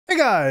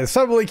guys,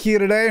 Flabaliki here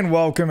today and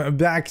welcome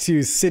back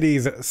to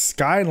Cities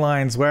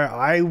Skylines, where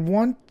I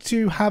want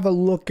to have a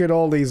look at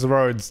all these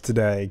roads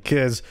today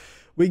because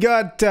we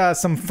got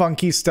some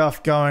funky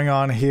stuff going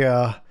on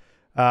here,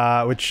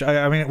 which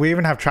I mean, we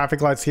even have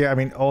traffic lights here. I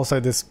mean, also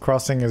this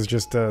crossing is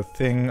just a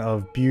thing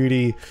of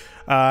beauty.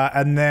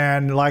 And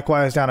then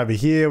likewise down over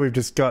here, we've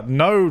just got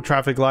no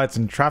traffic lights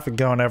and traffic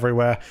going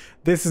everywhere.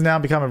 This has now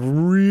become a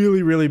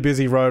really, really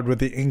busy road with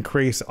the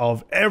increase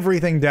of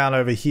everything down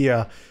over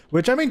here,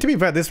 which, I mean, to be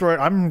fair, this road,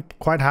 I'm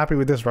quite happy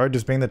with this road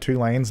just being the 2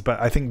 lanes, but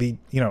I think the,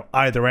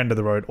 either end of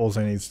the road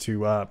also needs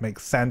to make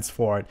sense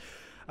for it.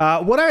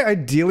 What I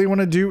ideally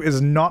want to do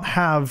is not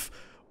have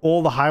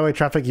all the highway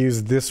traffic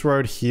use this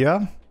road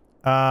here.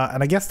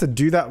 And I guess to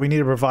do that, we need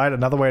to provide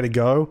another way to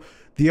go.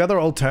 The other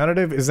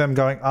alternative is them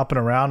going up and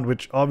around,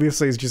 which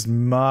obviously is just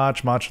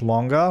much, much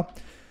longer.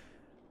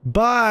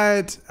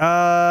 But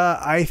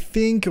I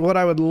think what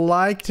I would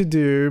like to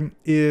do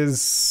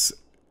is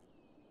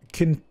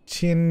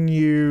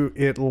continue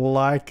it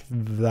like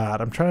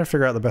that. I'm trying to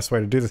figure out the best way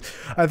to do this.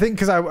 I think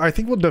because I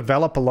think we'll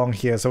develop along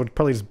here, so we'll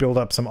probably just build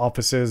up some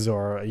offices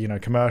or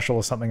commercial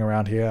or something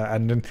around here,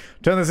 and then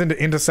turn this into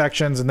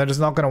intersections, and they're just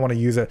not going to want to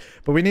use it.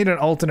 But we need an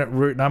alternate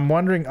route, and I'm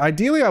wondering,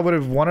 ideally I would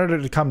have wanted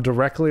it to come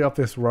directly off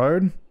this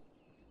road,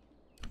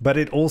 but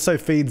it also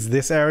feeds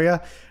this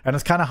area, and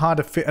it's kind of hard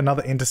to fit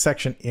another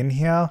intersection in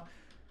here.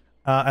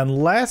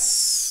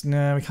 Unless,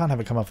 no, we can't have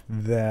it come off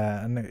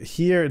there. And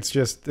here it's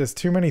just, there's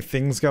too many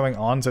things going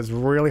on, so it's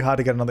really hard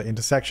to get another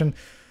intersection.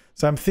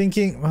 So I'm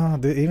thinking,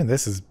 well, even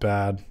this is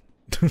bad.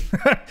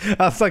 I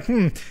was like,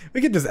 we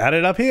could just add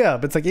it up here.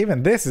 But it's like,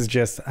 even this is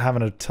just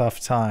having a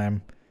tough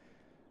time.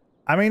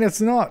 I mean,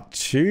 it's not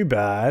too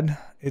bad.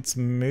 It's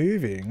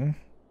moving.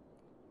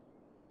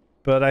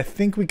 But I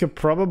think we could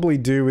probably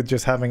do with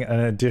just having an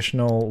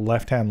additional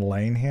left-hand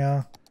lane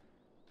here.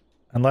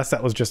 Unless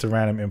that was just a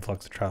random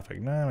influx of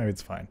traffic. No, maybe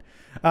it's fine.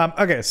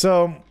 Okay,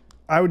 so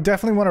I would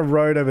definitely want a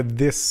road over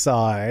this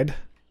side.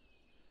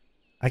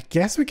 I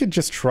guess we could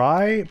just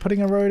try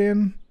putting a road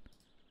in.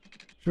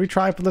 Should we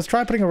try? Let's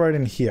try putting a road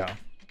in here.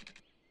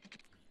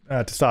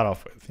 To start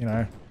off with,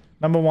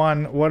 Number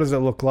 1, what does it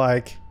look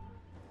like?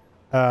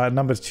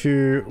 Number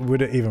 2,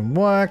 would it even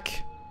work?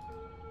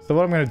 So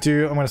what I'm going to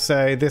do, I'm going to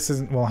say this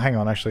isn't... Well, hang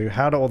on, actually.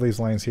 How do all these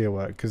lanes here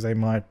work? Because they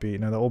might be...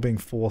 No, they're all being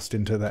forced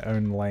into their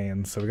own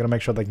lanes. So we're going to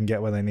make sure they can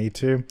get where they need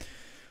to.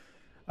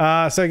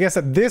 So I guess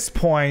at this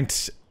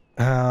point...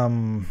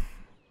 yeah,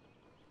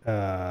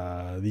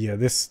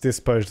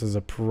 this poses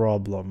a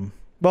problem.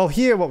 Well,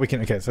 here what we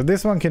can... Okay, so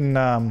this one can...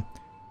 I'm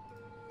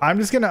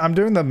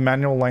doing the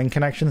manual lane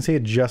connections here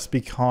just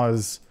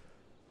because...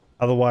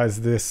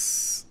 Otherwise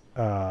this...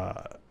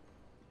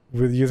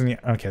 with using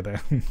the... Okay,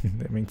 they're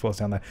being forced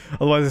down there.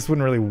 Otherwise, this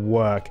wouldn't really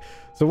work.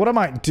 So what I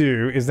might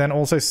do is then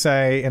also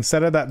say,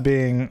 instead of that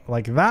being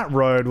like that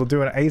road, we'll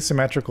do an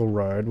asymmetrical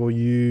road. We'll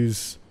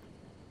use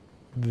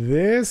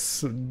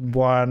this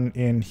one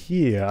in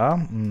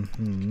here.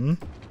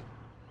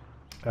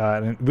 And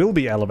it will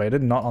be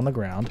elevated, not on the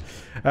ground.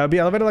 It'll be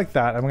elevated like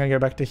that. And we're going to go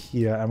back to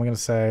here. And we're going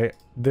to say,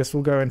 this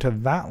will go into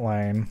that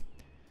lane.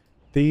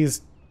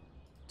 These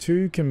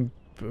two can...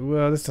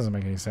 Well, this doesn't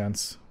make any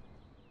sense.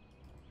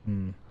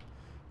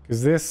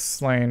 Because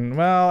this lane,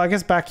 well, I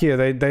guess back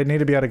here, they need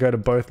to be able to go to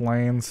both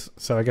lanes,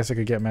 so I guess it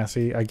could get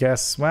messy. I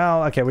guess,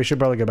 well, okay, we should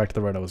probably go back to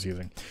the road I was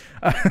using.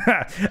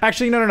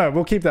 Actually, no,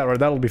 we'll keep that road,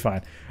 that'll be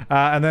fine.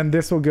 And then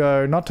this will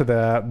go, not to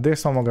there,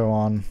 this one will go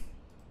on.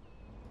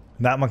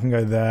 That one can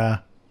go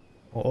there,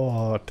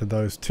 or to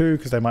those two,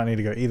 because they might need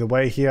to go either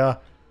way here.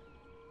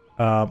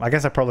 I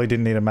guess I probably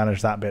didn't need to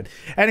manage that bit.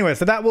 Anyway,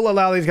 so that will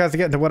allow these guys to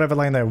get into whatever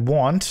lane they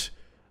want.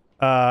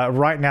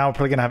 Right now, we're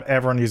probably going to have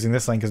everyone using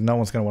this lane because no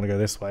one's going to want to go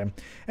this way.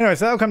 Anyway,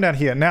 so that'll come down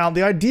here. Now,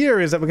 the idea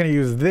is that we're going to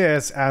use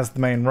this as the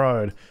main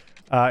road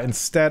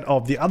instead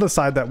of the other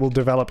side that will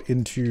develop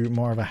into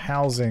more of a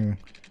housing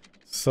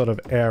sort of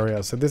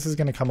area. So this is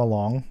going to come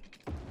along.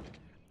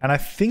 And I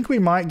think we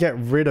might get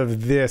rid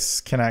of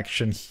this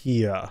connection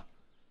here.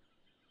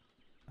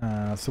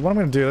 So what I'm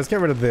going to do, let's get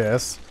rid of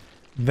this.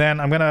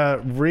 Then I'm going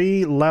to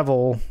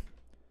re-level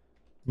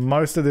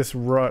most of this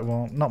road.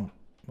 Well, not...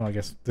 Well, I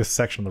guess this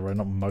section of the road,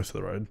 not most of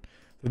the road.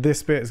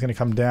 This bit is going to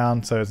come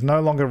down, so it's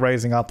no longer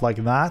raising up like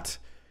that. It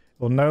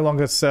will no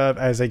longer serve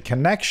as a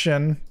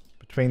connection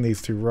between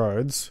these two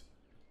roads.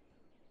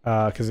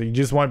 Because you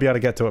just won't be able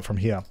to get to it from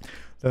here.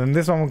 So then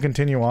this one will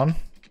continue on.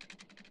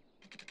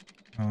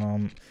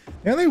 The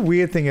only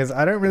weird thing is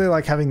I don't really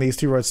like having these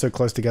two roads so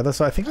close together,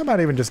 so I think I might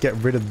even just get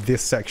rid of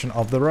this section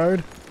of the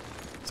road.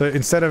 So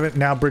instead of it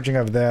now bridging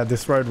over there,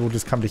 this road will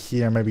just come to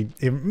here. Maybe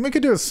we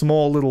could do a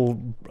small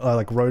little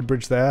like road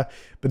bridge there,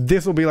 but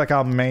this will be like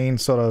our main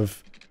sort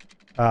of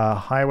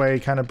highway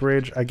kind of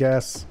bridge, I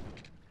guess.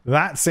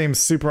 That seems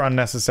super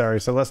unnecessary,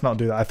 so let's not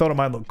do that. I thought it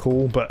might look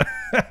cool, but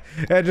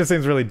it just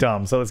seems really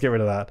dumb, so let's get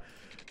rid of that.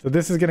 So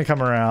this is going to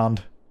come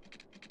around,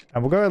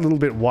 and we'll go a little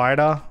bit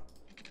wider,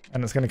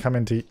 and it's going to come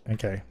into...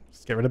 Okay,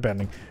 let's get rid of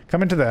bending.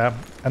 Come into there,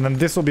 and then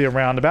this will be a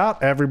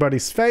roundabout,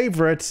 everybody's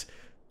favorite...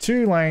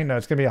 2-lane, no,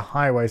 it's going to be a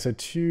highway, so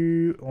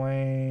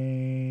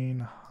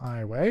 2-lane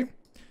highway.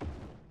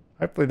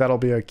 Hopefully that'll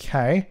be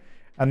okay.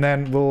 And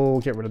then we'll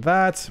get rid of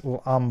that.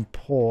 We'll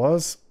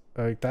unpause.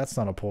 Oh, that's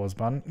not a pause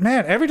button.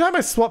 Man, every time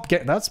I swap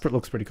that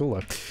looks pretty cool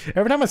though.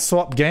 Every time I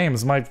swap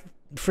games, my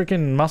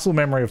freaking muscle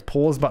memory of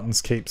pause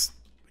buttons keeps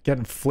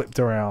getting flipped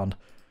around.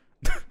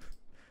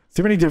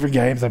 Too many different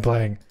games I'm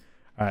playing.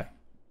 Alright.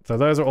 So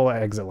those are all our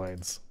exit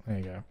lanes. There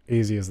you go.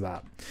 Easy as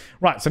that.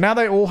 Right, so now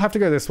they all have to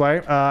go this way.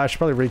 I should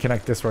probably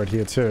reconnect this road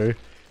here too.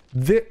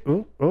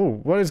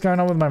 What is going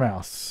on with my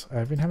mouse?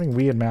 I've been having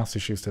weird mouse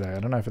issues today. I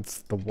don't know if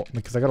it's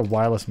because I got a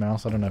wireless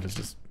mouse. I don't know if it's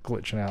just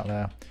glitching out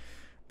there.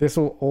 This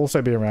will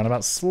also be a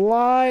roundabout,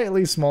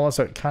 slightly smaller,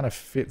 so it kind of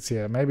fits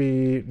here.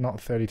 Maybe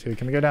not 32.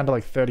 Can we go down to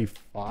like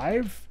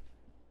 35?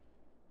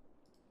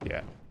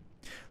 Yeah.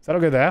 So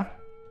that'll go there.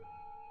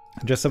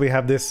 Just so we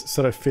have this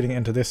sort of fitting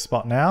into this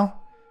spot now.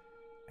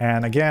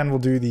 And again, we'll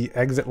do the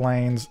exit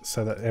lanes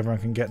so that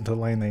everyone can get into the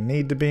lane they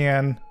need to be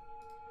in.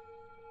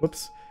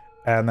 Whoops.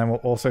 And then we'll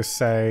also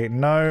say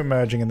no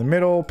merging in the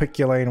middle. Pick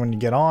your lane when you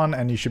get on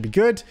and you should be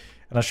good.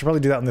 And I should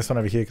probably do that on this one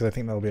over here because I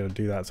think they'll be able to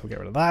do that. So we'll get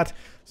rid of that.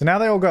 So now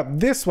they all go up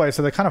this way.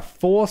 So they're kind of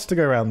forced to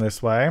go around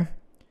this way.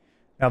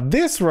 Now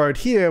this road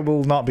here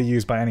will not be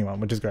used by anyone,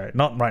 which is great.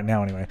 Not right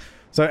now anyway.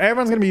 So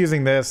everyone's going to be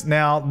using this.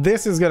 Now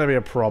this is going to be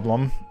a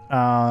problem.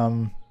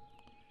 I'm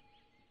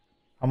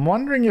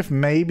wondering if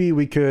maybe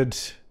we could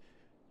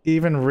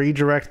even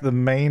redirect the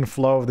main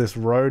flow of this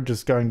road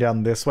just going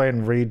down this way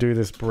and redo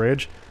this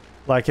bridge.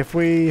 Like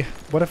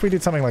what if we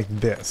did something like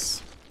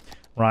this?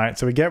 Right,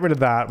 so we get rid of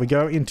that. We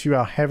go into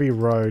our heavy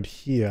road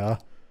here.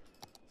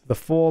 The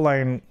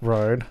 4-lane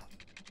road.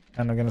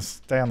 And we're going to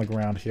stay on the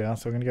ground here.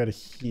 So we're going to go to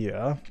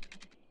here.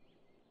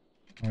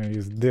 I'm going to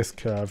use this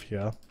curve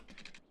here.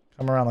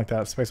 Come around like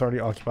that. Space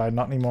already occupied.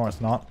 Not anymore, it's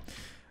not.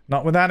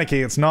 Not with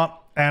Anarchy, it's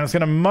not. And it's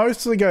going to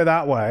mostly go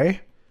that way.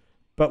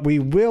 But we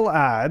will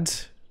add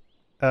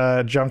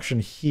a junction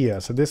here.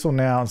 So this will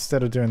now,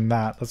 instead of doing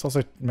that, let's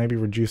also maybe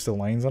reduce the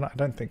lanes on it. I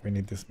don't think we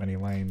need this many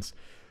lanes.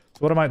 So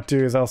what I might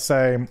do is I'll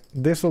say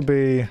this will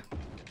be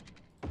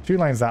 2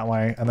 lanes that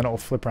way, and then it will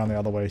flip around the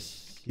other way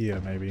here,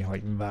 maybe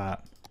like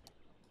that.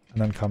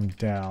 And then come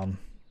down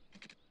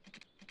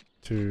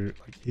to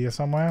like here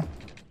somewhere.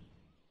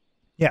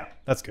 Yeah,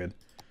 that's good.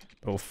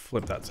 But we'll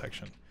flip that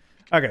section.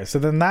 Okay, so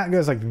then that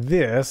goes like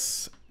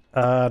this.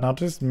 And I'll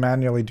just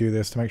manually do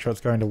this to make sure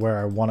it's going to where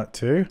I want it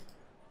to.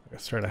 Go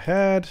straight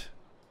ahead.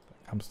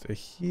 That comes to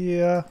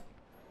here.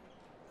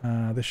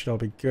 This should all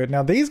be good.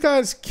 Now, these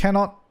guys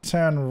cannot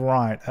turn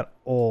right at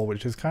all,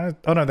 which is kind of...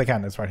 Oh, no, they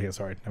can. It's right here.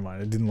 Sorry. Never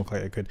mind. It didn't look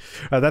like it could.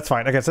 That's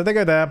fine. Okay, so they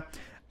go there.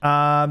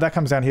 That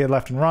comes down here,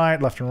 left and right,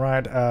 left and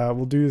right.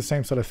 We'll do the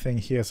same sort of thing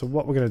here. So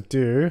what we're going to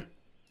do...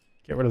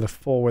 Get rid of the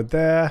forward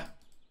there.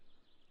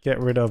 Get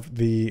rid of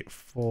the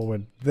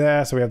forward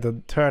there. So we have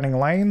the turning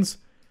lanes.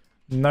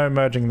 No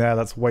merging there.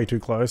 That's way too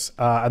close.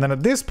 And then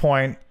at this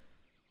point...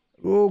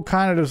 We'll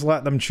kind of just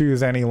let them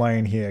choose any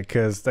lane here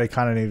because they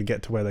kind of need to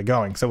get to where they're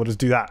going. So we'll just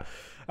do that.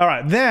 All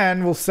right,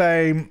 then we'll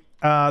say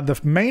the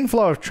main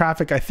flow of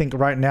traffic, I think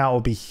right now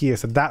will be here.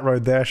 So that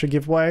road there should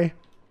give way,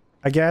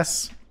 I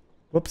guess.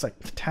 Whoops, like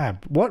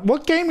tab.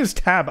 What game is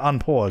tab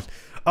unpaused?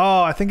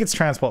 Oh, I think it's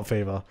Transport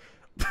Fever.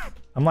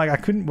 I'm like, I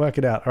couldn't work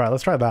it out. All right,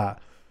 let's try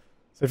that.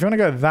 So if you want to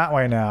go that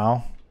way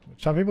now,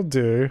 which some people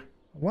do.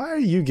 Why are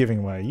you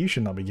giving way? You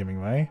should not be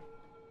giving way.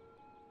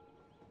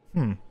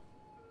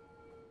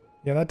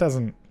 Yeah, that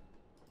doesn't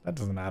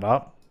add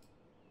up.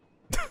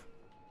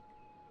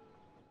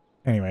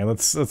 Anyway,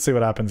 let's see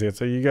what happens here.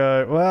 So you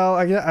go, well,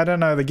 I don't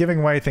know. The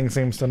giving way thing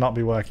seems to not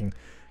be working.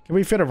 Can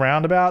we fit a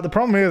roundabout? The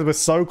problem is we're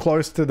so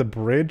close to the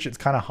bridge, it's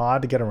kind of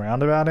hard to get a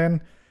roundabout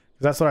in.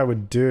 That's what I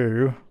would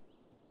do.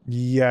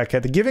 Yeah, okay.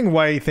 The giving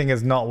way thing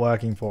is not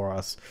working for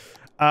us.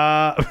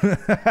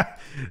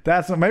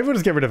 That's not, maybe we'll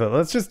just get rid of it.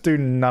 Let's just do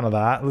none of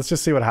that. Let's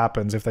just see what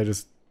happens if they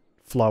just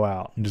flow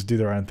out and just do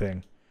their own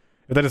thing.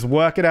 If they just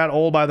work it out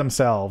all by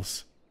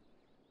themselves.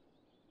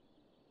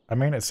 I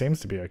mean, it seems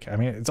to be okay. I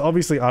mean, it's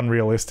obviously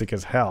unrealistic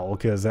as hell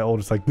because they're all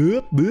just like,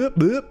 boop, boop,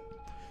 boop.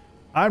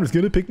 I'm just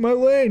going to pick my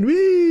lane.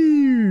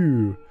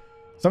 Woo!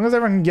 As long as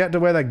everyone can get to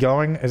where they're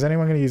going. Is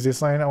anyone going to use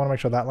this lane? I want to make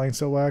sure that lane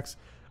still works.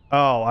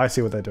 Oh, I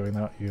see what they're doing.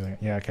 They're not using it.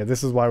 Yeah, okay.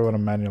 This is why we want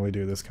to manually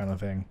do this kind of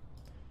thing.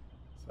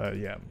 So,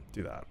 yeah,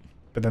 do that.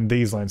 But then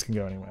these lanes can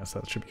go anywhere, so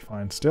that should be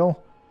fine still.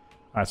 All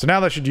right, so now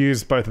they should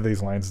use both of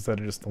these lanes instead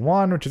of just the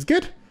one, which is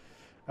good.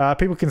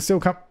 People can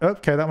still come...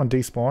 Okay, that one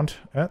despawned.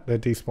 They're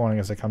despawning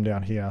as they come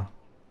down here.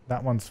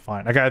 That one's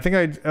fine. Okay, I think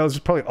it was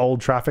just probably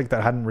old traffic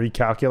that hadn't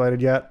recalculated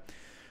yet.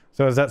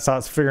 So as that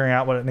starts figuring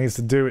out what it needs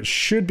to do, it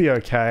should be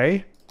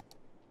okay.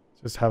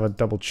 Just have a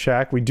double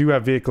check. We do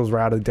have vehicles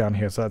routed down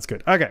here, so that's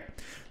good. Okay,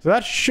 so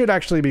that should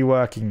actually be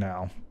working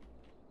now.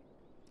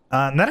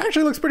 And that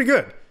actually looks pretty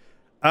good.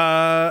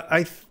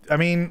 I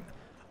mean,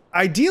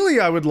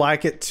 ideally I would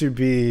like it to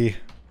be...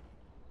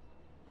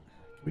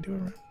 Can we do it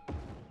right?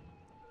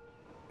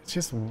 It's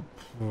just,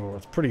 oh,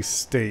 it's pretty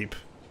steep.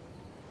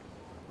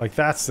 Like,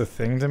 that's the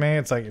thing to me.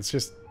 It's like, it's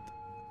just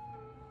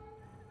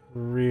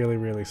really,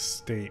 really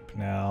steep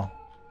now.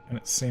 And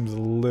it seems a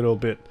little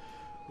bit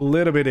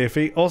Little bit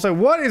iffy. Also,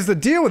 what is the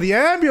deal with the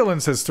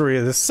ambulances through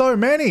here? There's so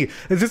many.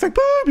 It's just like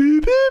boo,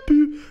 boo, boo,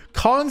 boo,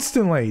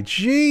 constantly.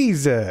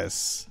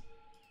 Jesus.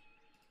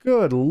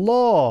 Good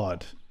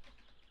Lord.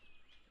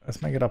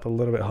 Let's make it up a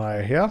little bit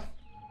higher here.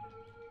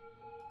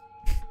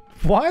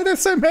 Why are there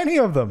so many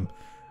of them?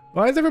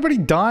 Why is everybody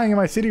dying in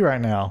my city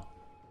right now?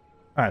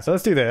 Alright, so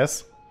let's do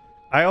this.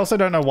 I also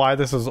don't know why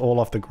this is all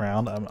off the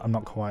ground. I'm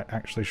not quite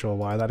actually sure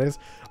why that is.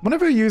 I wonder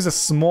if we use a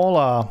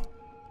smaller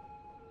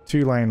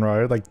 2-lane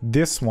road, like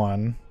this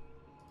one.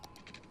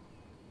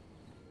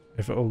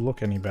 If it will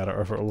look any better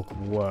or if it will look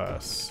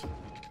worse.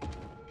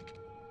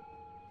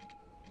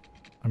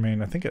 I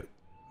mean, I think it...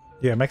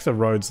 Yeah, it makes the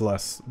roads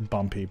less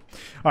bumpy.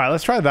 Alright,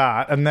 let's try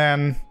that. And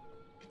then...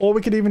 Or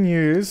we could even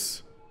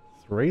use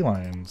 3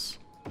 lanes.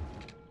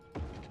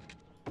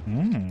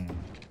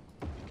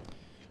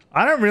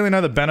 I don't really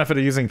know the benefit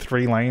of using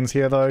 3 lanes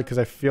here though, because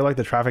I feel like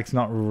the traffic's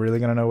not really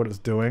going to know what it's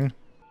doing.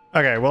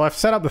 Okay, well I've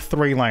set up the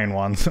 3-lane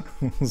ones.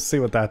 We'll see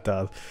what that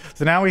does.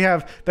 So now we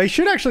have... They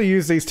should actually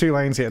use these 2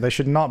 lanes here. They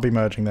should not be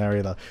merging there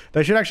either.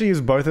 They should actually use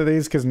both of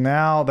these, because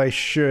now they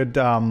should...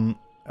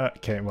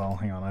 okay, well,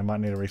 hang on. I might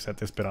need to reset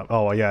this bit up.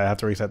 Oh, yeah, I have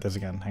to reset this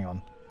again. Hang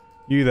on.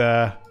 You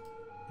there.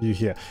 You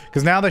here.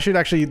 Because now they should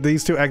actually...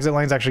 These 2 exit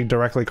lanes actually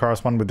directly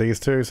correspond with these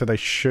 2, so they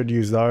should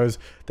use those.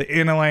 The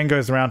inner lane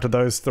goes around to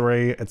those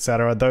 3,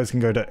 etc. Those can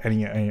go to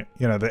any...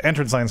 You know, the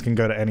entrance lanes can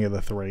go to any of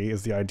the 3,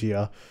 is the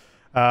idea.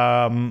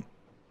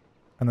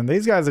 And then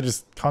these guys are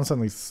just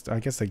constantly... I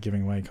guess they're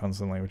giving way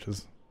constantly, which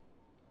is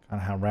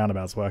kind of how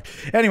roundabouts work.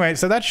 Anyway,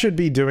 so that should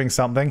be doing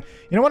something.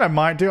 You know what I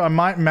might do? I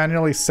might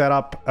manually set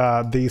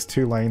up these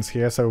 2 lanes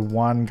here. So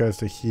one goes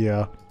to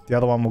here. The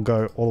other one will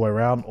go all the way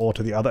around or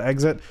to the other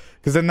exit.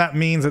 Because then that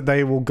means that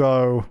they will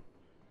go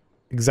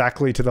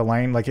exactly to the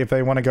lane. Like if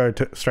they want to go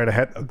to straight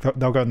ahead,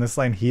 they'll go in this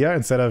lane here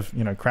instead of,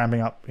 you know,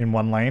 cramping up in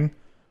one lane.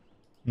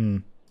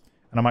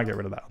 And I might get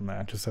rid of that on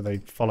there, just so they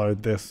follow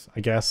this, I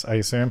guess, I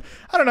assume.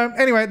 I don't know.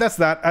 Anyway, that's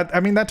that. I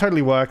mean, that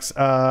totally works.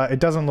 It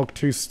doesn't look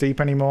too steep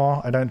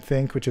anymore, I don't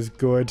think, which is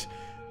good.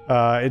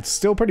 It's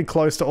still pretty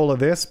close to all of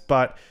this,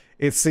 but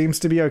it seems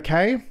to be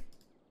okay.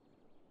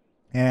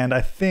 And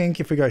I think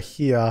if we go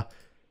here,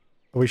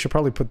 we should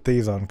probably put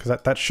these on, because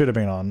that should have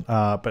been on.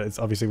 But it's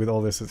obviously with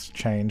all this, it's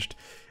changed.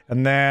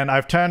 And then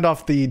I've turned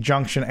off the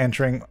junction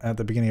entering at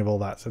the beginning of all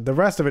that. So the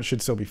rest of it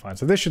should still be fine.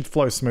 So this should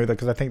flow smoother,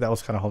 because I think that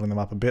was kind of holding them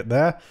up a bit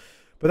there.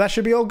 But that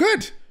should be all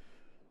good.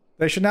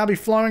 They should now be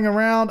flowing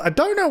around. I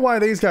don't know why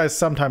these guys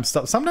sometimes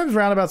stop. Sometimes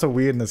roundabouts are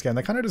weird in this game.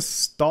 They kind of just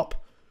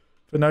stop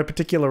for no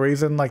particular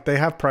reason. Like they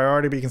have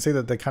priority, but you can see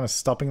that they're kind of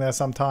stopping there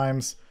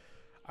sometimes.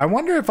 I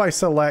wonder if I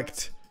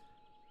select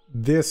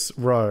this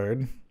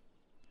road.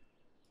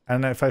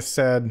 And if I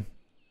said...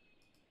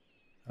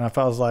 And if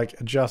I was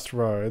like, adjust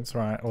roads,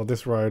 right? Or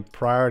this road,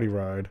 priority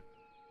road.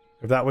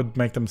 If that would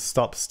make them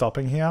stop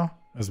stopping here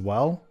as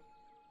well.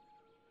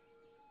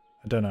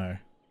 I don't know.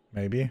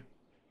 Maybe.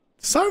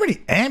 So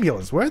many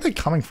ambulances. Where are they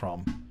coming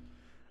from?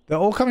 They're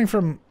all coming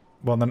from...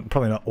 Well, they're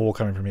probably not all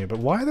coming from here, but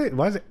why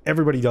is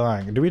everybody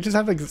dying? Do we just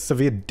have like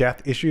severe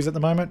death issues at the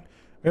moment?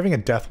 We're having a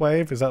death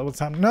wave? Is that what's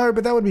happening? No,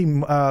 but that would be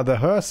the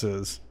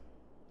hearses.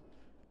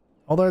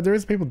 Although there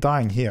is people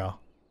dying here.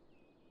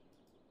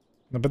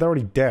 No, but they're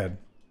already dead.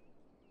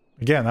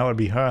 Again, that would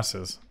be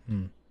hearses.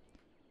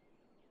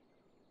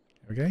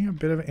 We're getting a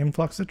bit of an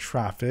influx of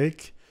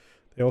traffic.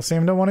 They all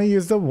seem to want to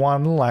use the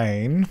 1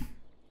 lane.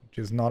 Which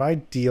is not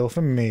ideal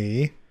for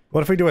me. What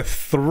if we do a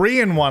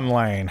 3-in-1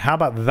 lane? How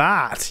about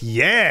that?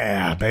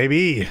 Yeah,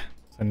 baby.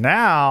 So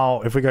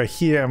now, if we go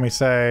here and we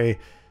say,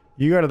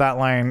 you go to that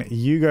lane,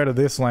 you go to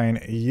this lane,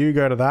 you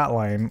go to that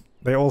lane.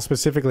 They all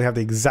specifically have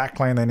the exact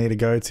lane they need to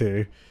go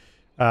to.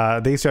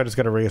 These 2 I just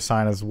got to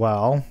reassign as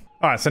well.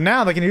 Alright, so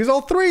now they can use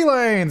all 3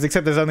 lanes,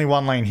 except there's only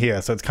 1 lane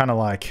here. So it's kind of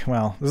like,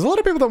 well, there's a lot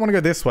of people that want to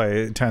go this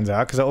way, it turns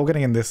out, because they're all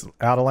getting in this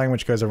outer lane,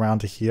 which goes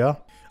around to here.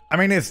 I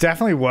mean, it's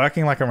definitely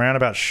working like a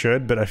roundabout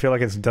should, but I feel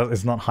like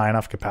it's not high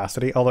enough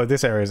capacity. Although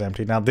this area is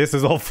empty. Now this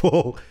is all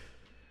full.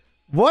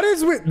 What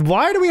is with...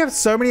 Why do we have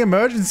so many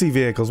emergency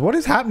vehicles? What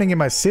is happening in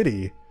my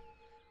city?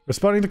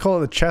 Responding to call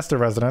at the Chester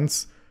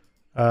residence.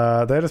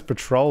 They're just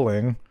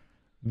patrolling.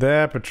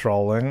 They're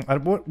patrolling.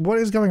 What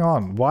is going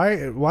on? Why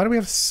do we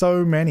have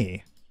so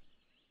many?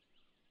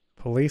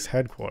 Police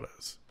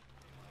headquarters.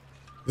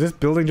 Is this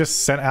building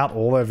just sent out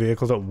all their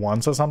vehicles at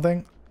once or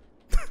something?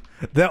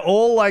 They're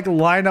all like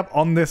lined up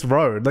on this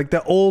road. Like they're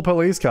all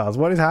police cars.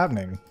 What is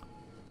happening?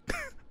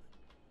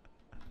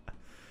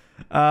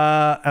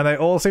 And they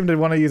all seem to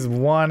want to use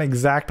 1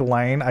 exact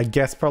lane. I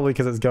guess probably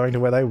because it's going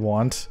to where they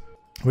want.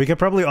 We could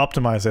probably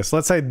optimize this.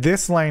 Let's say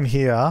this lane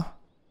here.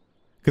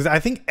 Because I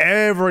think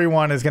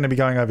everyone is going to be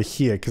going over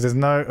here. Because there's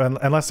no...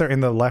 Unless they're in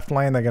the left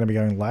lane, they're going to be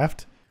going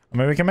left. I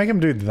mean, we can make them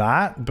do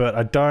that. But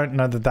I don't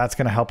know that that's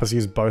going to help us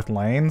use both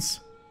lanes.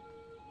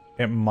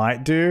 It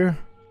might do.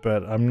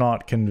 But I'm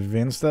not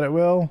convinced that it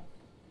will.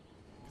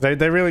 They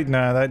really...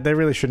 No, they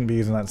really shouldn't be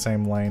using that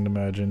same lane to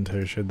merge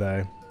into, should they?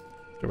 Let's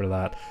get rid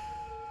of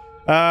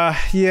that.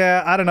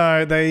 Yeah, I don't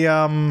know. They,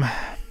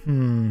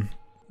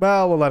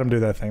 Well, we'll let them do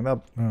their thing.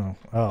 They'll...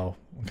 Oh.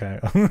 Okay.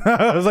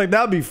 I was like,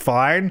 that'd be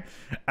fine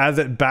as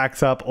it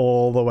backs up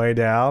all the way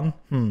down.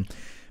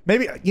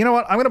 Maybe, you know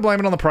what? I'm going to blame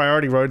it on the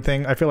priority road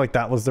thing. I feel like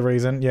that was the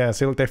reason. Yeah,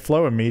 see, look, they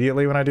flow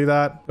immediately when I do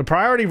that. The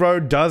priority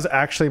road does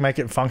actually make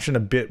it function a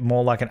bit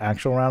more like an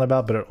actual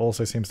roundabout, but it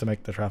also seems to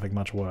make the traffic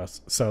much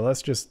worse. So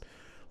let's just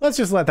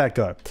let that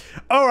go.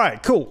 All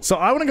right, cool. So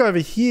I want to go over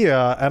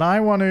here and I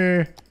want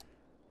to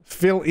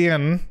fill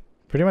in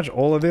pretty much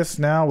all of this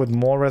now with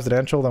more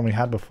residential than we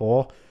had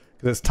before.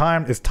 Because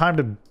it's time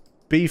to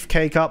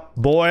beefcake up,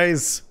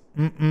 boys.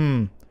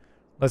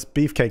 Let's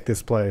beefcake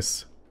this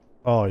place.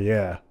 Oh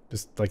yeah.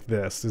 Just like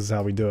this. This is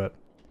how we do it.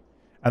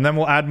 And then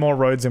we'll add more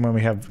roads in when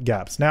we have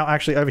gaps. Now,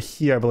 actually, over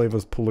here, I believe it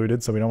was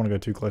polluted, so we don't want to go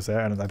too close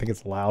there. And I think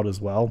it's loud as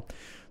well.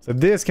 So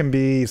this can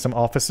be some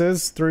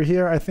offices through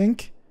here, I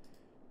think,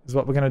 is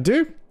what we're going to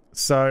do.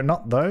 So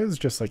not those,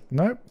 just like,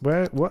 nope.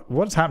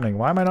 What's happening?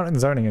 Why am I not in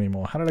zoning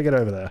anymore? How did I get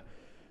over there?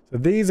 So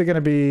these are going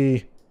to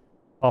be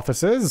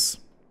offices.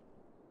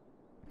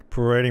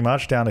 Pretty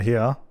much down to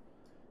here.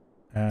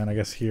 And I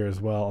guess here as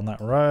well on that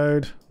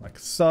road, like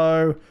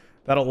so.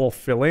 That'll all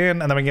fill in,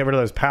 and then we can get rid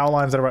of those power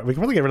lines that are right. We can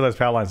probably get rid of those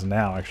power lines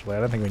now, actually. I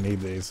don't think we need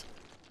these.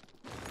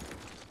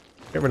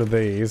 Get rid of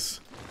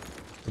these.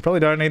 We probably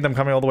don't need them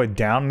coming all the way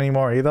down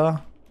anymore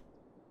either.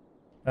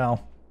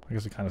 Well, I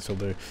guess we kind of still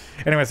do.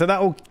 Anyway, so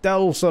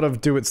that'll sort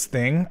of do its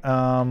thing.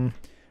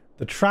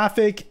 The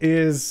traffic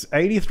is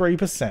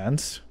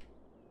 83%.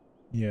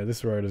 Yeah,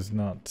 this road is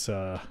not...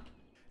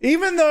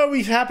 Even though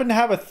we happen to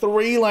have a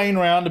 3-lane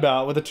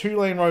roundabout with a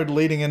 2-lane road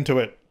leading into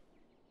it,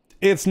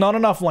 it's not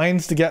enough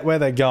lanes to get where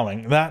they're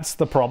going. That's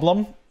the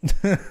problem.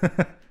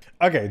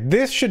 Okay,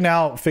 this should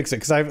now fix it,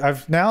 because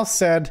I've now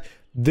said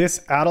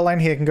this outer lane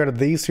here can go to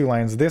these 2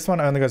 lanes. This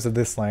one only goes to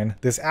this lane.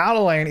 This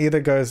outer lane either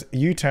goes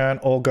U-turn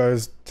or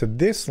goes to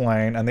this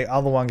lane, and the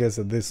other one goes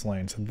to this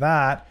lane. So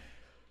that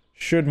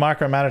should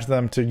micromanage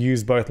them to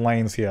use both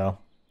lanes here.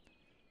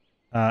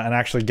 And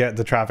actually get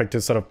the traffic to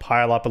sort of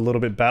pile up a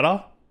little bit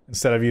better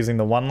instead of using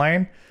the 1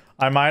 lane.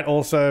 I might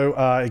also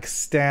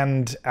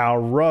extend our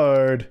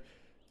road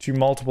to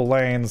multiple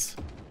lanes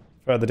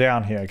further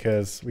down here,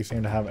 because we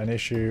seem to have an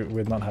issue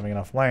with not having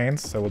enough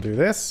lanes. So we'll do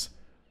this.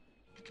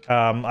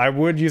 I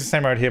would use the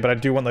same road here, but I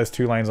do want those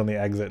 2 lanes on the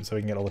exit so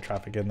we can get all the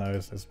traffic in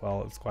those as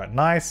well. It's quite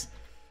nice.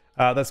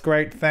 That's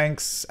great.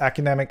 Thanks,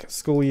 academic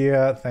school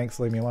year. Thanks,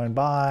 leave me alone.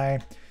 Bye.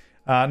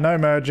 No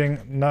merging.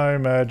 No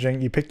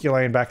merging. You pick your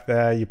lane back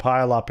there, you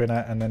pile up in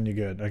it, and then you're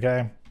good,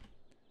 okay?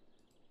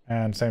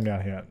 And same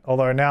down here.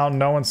 Although now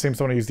no one seems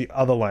to want to use the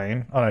other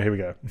lane. Oh no, here we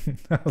go.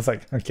 I was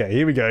like, okay,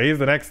 here we go. Here's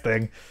the next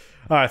thing.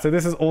 All right, so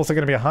this is also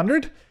going to be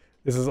 100.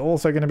 This is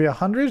also going to be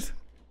 100.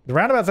 The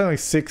roundabout's only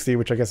 60,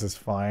 which I guess is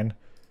fine.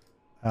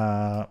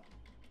 And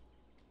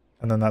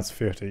then that's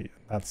 50.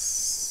 That's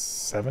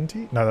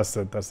 70? No, that's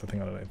the thing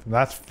underneath.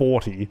 That's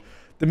 40.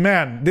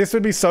 Man, this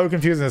would be so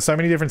confusing. There's so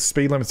many different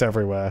speed limits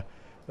everywhere.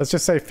 Let's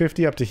just say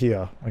 50 up to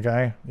here,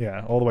 okay?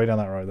 Yeah, all the way down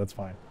that road. That's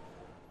fine.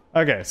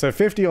 Okay, so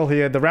 50 all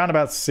here. The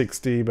roundabout's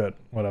 60, but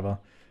whatever.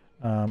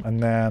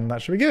 And then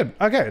that should be good.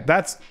 Okay,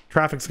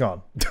 traffic's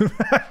gone.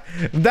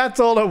 That's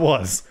all it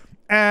was.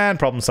 And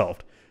problem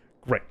solved.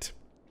 Great.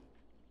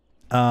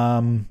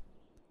 I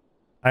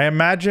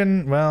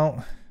imagine,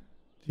 well,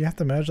 do you have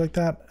to merge like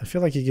that? I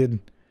feel like you could...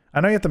 I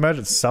know you have to merge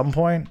at some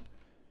point,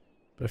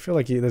 but I feel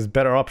like there's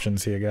better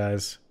options here,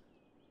 guys.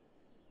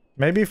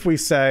 Maybe if we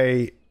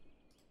say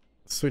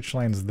switch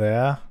lanes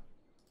there,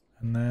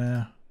 and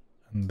there,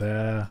 and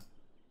there,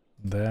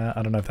 there.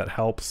 I don't know if that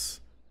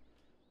helps.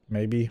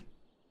 Maybe.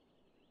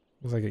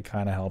 Looks like it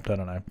kind of helped. I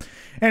don't know.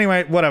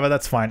 Anyway, whatever.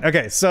 That's fine.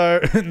 Okay, so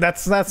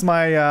that's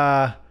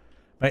my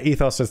my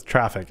ethos is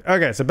traffic.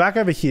 Okay, so back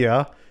over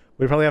here,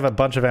 we probably have a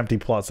bunch of empty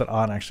plots that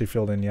aren't actually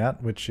filled in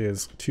yet, which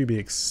is to be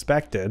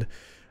expected.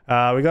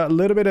 We got a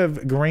little bit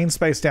of green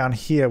space down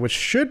here, which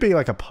should be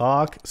like a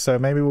park. So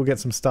maybe we'll get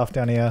some stuff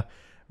down here.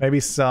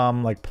 Maybe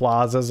some like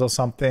plazas or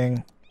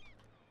something.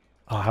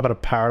 Oh, how about a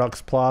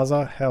Paradox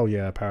Plaza? Hell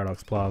yeah,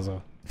 Paradox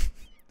Plaza.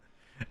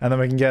 And then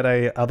we can get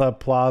a other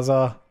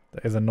plaza.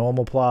 That is a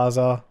normal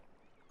plaza.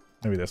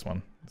 Maybe this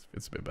one.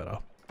 It's a bit better.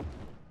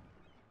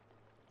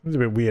 It's a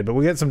bit weird, but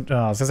we'll get some...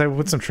 I was gonna say we'll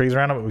put some trees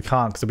around it, but we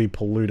can't because it'll be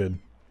polluted.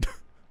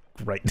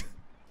 Great.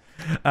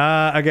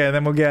 Okay,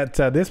 then we'll get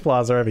this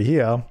plaza over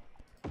here.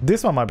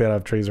 This one might be able to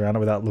have trees around it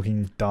without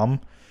looking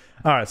dumb.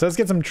 Alright, so let's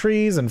get some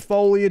trees and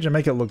foliage and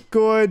make it look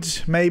good.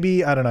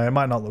 Maybe. I don't know. It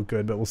might not look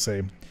good, but we'll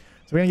see. So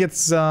we're gonna get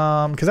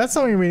some... Because that's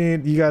something we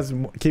need... You guys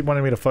keep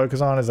wanting me to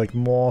focus on is like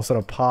more sort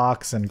of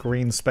parks and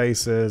green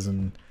spaces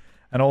and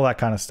all that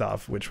kind of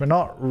stuff, which we're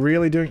not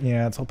really doing.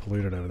 Yeah, it's all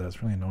polluted over there.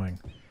 It's really annoying.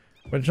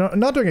 We're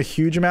not doing a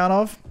huge amount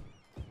of.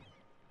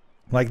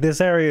 Like this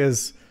area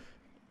is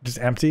just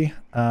empty.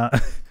 So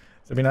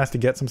it'd be nice to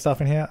get some stuff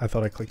in here. I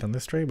thought I clicked on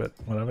this tree, but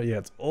whatever. Yeah,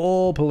 it's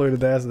all polluted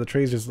there. So the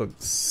trees just look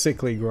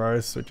sickly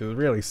gross, which is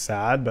really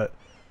sad, but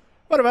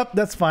whatever.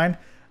 That's fine.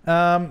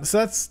 So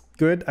that's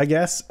good, I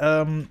guess.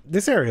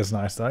 This area is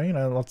nice though. You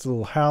know, lots of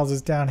little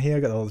houses down here.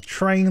 Got all the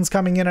trains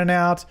coming in and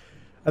out.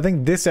 I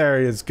think this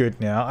area is good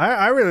now.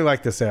 I really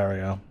like this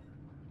area.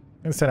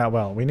 It's turned out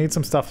well. We need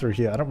some stuff through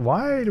here.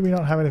 Why do we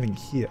not have anything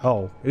here?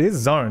 Oh, it is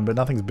zoned, but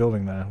nothing's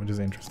building there, which is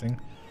interesting.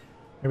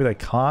 Maybe they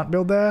can't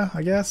build there,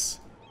 I guess.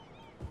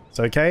 It's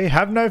okay.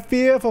 Have no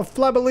fear, for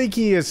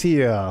Flabaliki is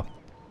here.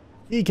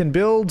 He can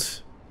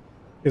build.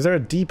 Is there a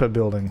deeper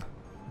building?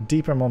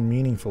 Deeper, more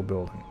meaningful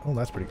building. Oh,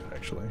 that's pretty good,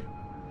 actually.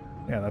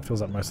 Yeah, that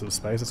fills up most of the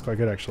space. It's quite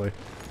good, actually.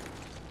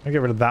 I'll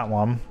get rid of that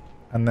one.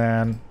 And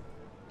then...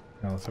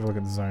 Oh, let's have a look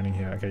at the zoning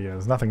here. Okay, yeah,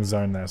 there's nothing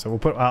zoned there. So we'll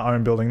put our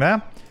own building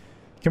there.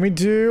 Can we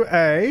do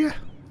a...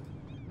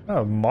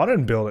 Oh,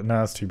 modern building? No,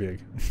 that's too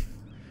big. I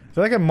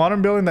feel like a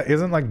modern building that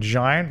isn't, like,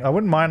 giant. I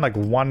wouldn't mind, like,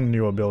 one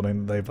newer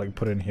building that they've, like,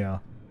 put in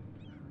here.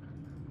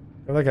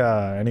 Like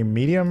any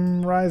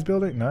medium rise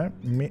building? No,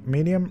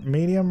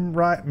 medium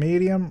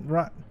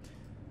rise.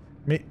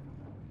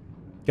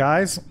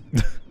 Guys,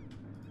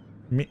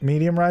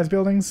 medium rise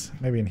buildings?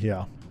 Maybe in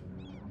here.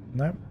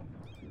 No,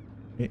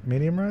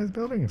 medium rise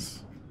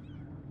buildings.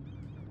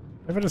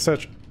 If I just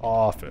search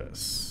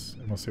office,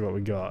 and we'll see what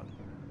we got.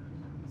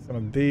 Some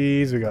of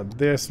these, we got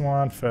this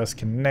one, First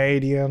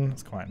Canadian.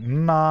 It's quite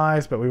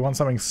nice, but we want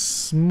something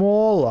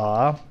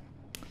smaller.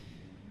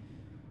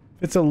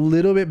 It's a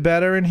little bit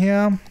better in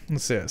here.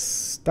 What's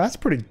this? That's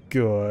pretty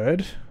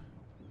good.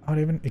 Oh, it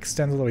even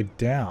extends all the way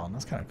down.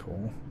 That's kind of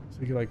cool.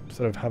 So you could like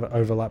sort of have it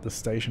overlap the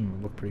station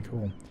and look pretty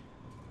cool.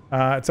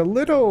 It's a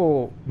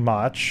little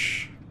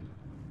much.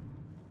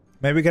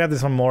 Maybe we could have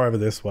this one more over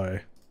this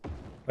way.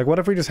 Like, what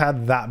if we just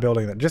had that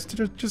building that just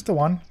the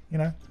one, you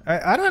know?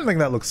 I don't think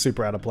that looks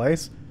super out of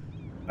place.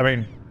 I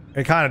mean,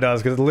 it kind of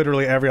does because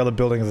literally every other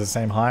building is the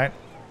same height.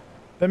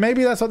 But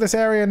maybe that's what this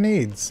area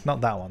needs.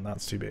 Not that one.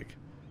 That's too big.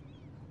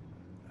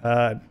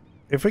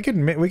 If we could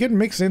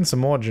mix in some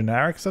more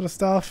generic sort of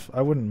stuff,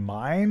 I wouldn't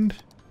mind.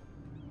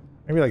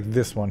 Maybe like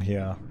this one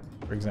here,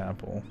 for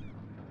example.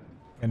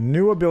 A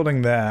newer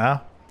building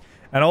there.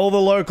 And all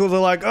the locals are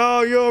like,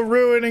 oh, you're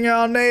ruining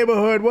our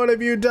neighborhood. What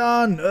have you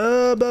done?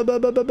 And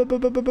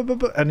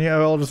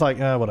you're all just like,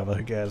 whatever,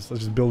 who cares?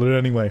 Let's just build it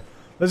anyway.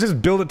 Let's just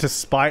build it to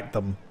spite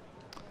them.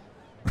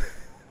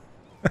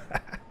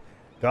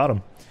 Got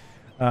him.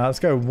 Let's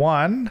go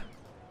 1.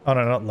 Oh,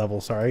 no, not level,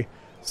 sorry.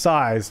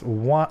 Size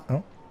 1.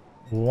 Oh.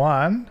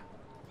 1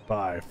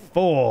 by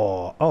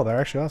 4. Oh, there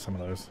actually are some of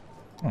those.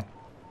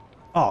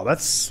 Oh,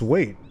 that's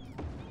sweet.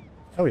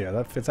 Oh yeah,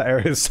 that fits that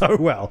area so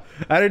well.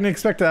 I didn't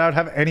expect that I would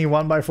have any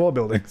 1 by 4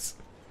 buildings.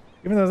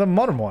 Even though there's a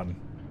modern one.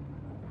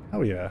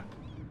 Oh yeah.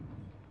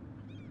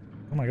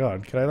 Oh my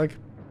god, can I like...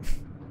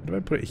 What if I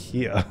put it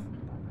here?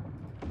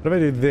 What if I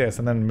do this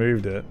and then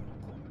moved it?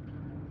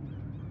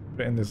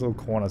 Put it in this little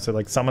corner so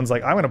like someone's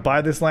like, I'm gonna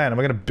buy this land and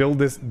we're gonna build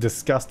this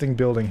disgusting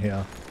building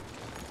here.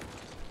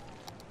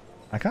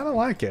 I kind of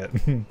like it.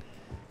 Because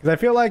I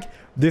feel like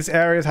this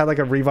area's had like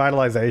a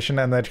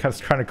revitalization and they're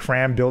just trying to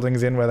cram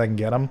buildings in where they can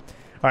get them.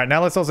 Alright,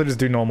 now let's also just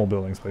do normal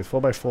buildings, please.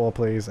 4x4,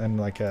 please. And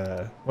like,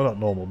 well, not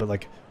normal, but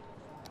like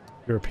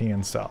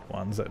European style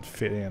ones that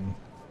fit in.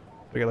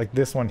 We get like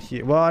this one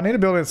here. Well, I need a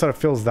building that sort of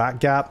fills that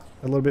gap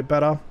a little bit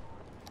better.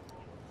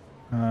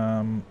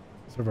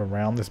 Sort of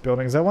around this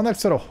building. Is there one that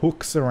sort of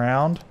hooks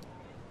around?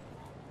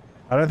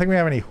 I don't think we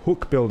have any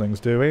hook buildings,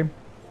 do we?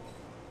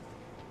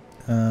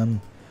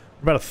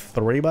 About a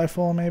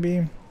 3x4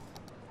 maybe?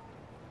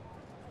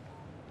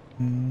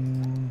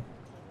 That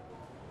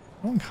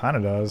one kind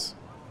of does.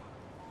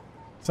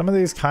 Some of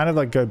these kind of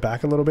like go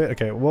back a little bit.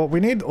 Okay, well we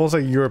need also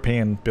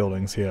European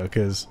buildings here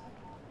because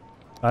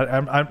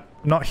I'm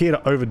not here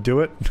to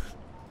overdo it.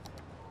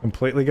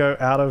 Completely go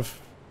out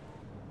of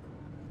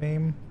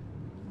theme.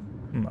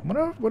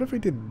 What if we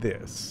did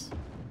this?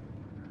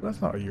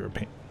 That's not a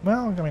European.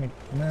 Well, I mean,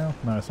 no,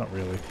 it's not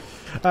really.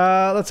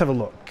 Let's have a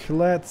look.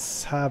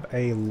 Let's have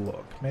a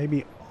look.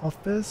 Maybe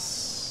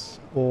office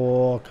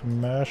or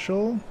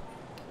commercial.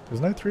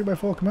 There's no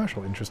 3x4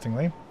 commercial,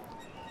 interestingly.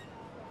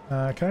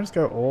 Can I just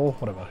go all?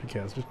 Whatever, who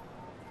cares? Just,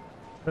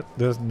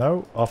 there's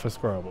no office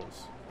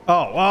growables.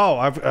 Oh,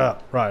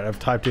 I've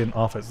typed in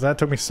office. That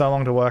took me so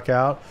long to work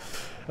out.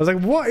 I was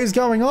like, what is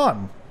going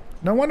on?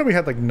 No wonder we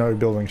had like no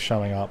buildings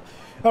showing up.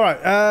 All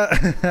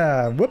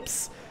right,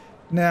 whoops.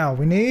 Now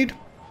we need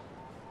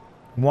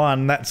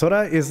one that sort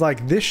of is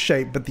like this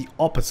shape, but the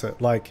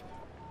opposite. Like,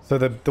 so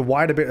the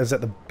wider bit is at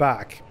the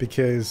back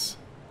because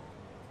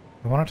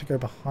I want it to go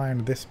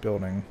behind this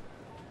building.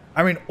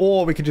 I mean,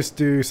 or we could just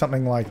do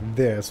something like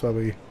this where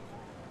we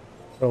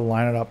sort of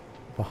line it up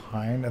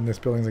behind and this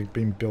building's like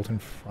being built in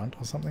front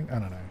or something. I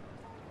don't know.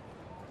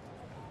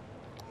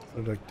 Sort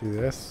of like do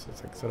this.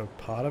 It's like sort of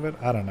part of it.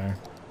 I don't know.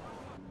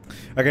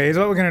 Okay, here's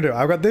what we're going to do.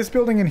 I've got this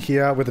building in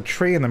here with a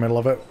tree in the middle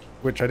of it,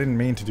 which I didn't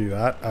mean to do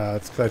that.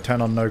 It's because I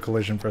turned on no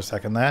collision for a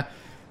second there.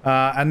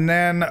 And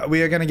then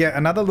we are going to get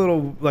another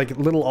little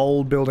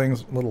old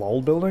buildings.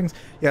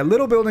 Yeah,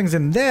 little buildings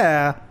in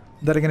there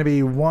that are going to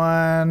be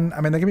one.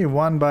 I mean, they can be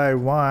 1 by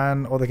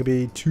 1 or they could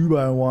be 2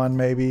 by 1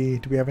 maybe.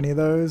 Do we have any of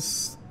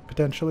those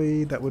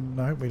potentially that would...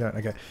 No, we don't.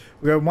 Okay.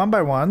 We go 1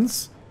 by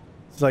 1s.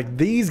 It's like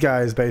these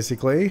guys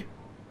basically.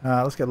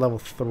 Let's get level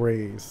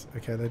 3s.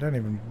 Okay, they don't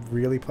even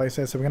really place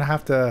there, so we're going to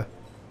have to...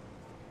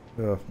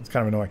 Ugh, it's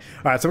kind of annoying.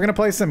 Alright, so we're going to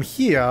place them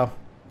here.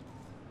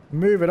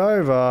 move it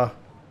over,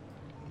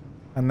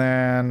 and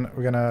then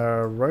we're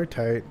gonna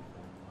rotate.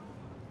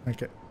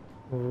 Okay,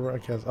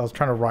 okay. I was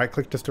trying to right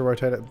click just to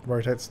rotate it,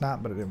 rotate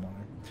snap, but it didn't want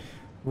to.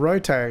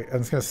 Rotate, and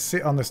it's gonna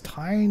sit on this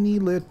tiny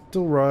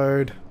little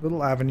road,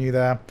 little avenue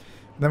there. And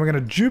then we're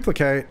gonna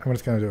duplicate. I'm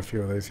just gonna do a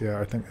few of these here,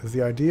 I think is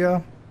the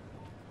idea.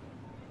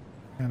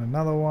 And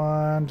another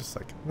one, just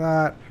like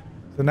that.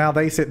 So now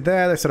they sit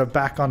there, they sort of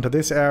back onto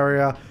this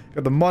area.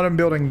 Got the modern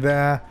building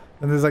there.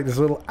 And there's like this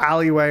little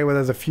alleyway where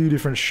there's a few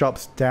different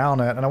shops down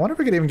it. And I wonder if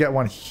we could even get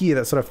one here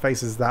that sort of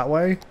faces that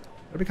way.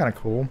 That'd be kind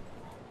of cool.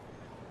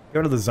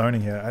 Go to the zoning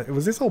here.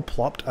 Was this all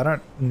plopped? I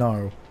don't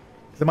know.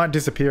 It might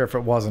disappear if it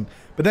wasn't.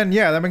 But then,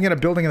 yeah, then we can get a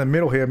building in the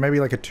middle here. Maybe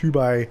like a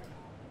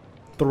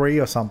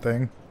 2x3 or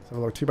something. So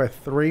like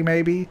 2x3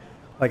 maybe.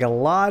 Like a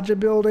larger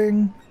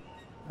building.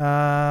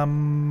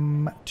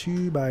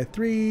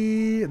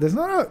 2x3. There's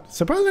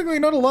surprisingly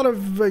not a lot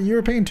of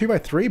European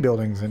 2x3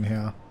 buildings in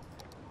here.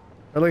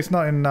 Or at least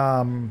not in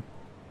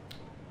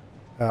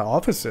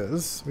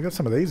offices. We got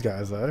some of these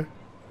guys though.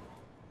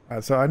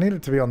 Alright, so I need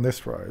it to be on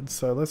this road.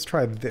 So let's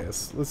try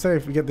this. Let's say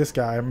if we get this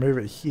guy and move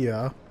it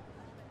here.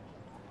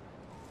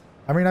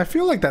 I mean, I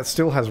feel like that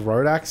still has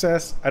road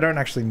access. I don't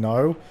actually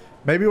know.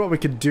 Maybe what we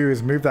could do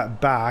is move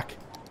that back.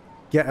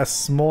 Get a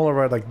smaller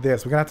road like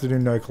this. We're going to have to do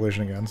no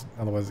collision again.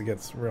 Otherwise it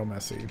gets real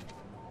messy. And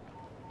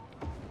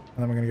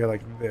then we're going to go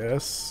like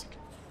this.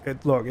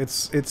 Look,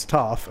 it's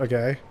tough,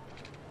 okay?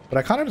 But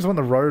I kind of just want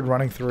the road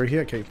running through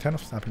here. Okay, turn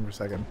off snapping for a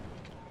second.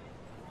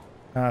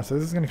 So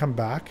this is going to come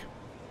back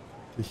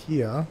to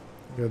here.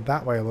 Go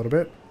that way a little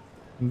bit.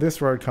 And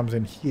this road comes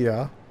in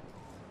here.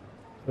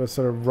 So it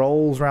sort of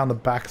rolls around the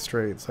back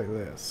streets like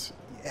this.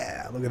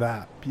 Yeah, look at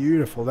that.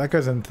 Beautiful. That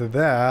goes into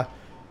there.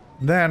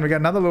 Then we got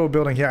another little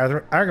building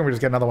here. I reckon we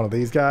just get another one of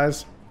these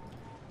guys.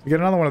 We get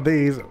another one of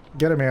these.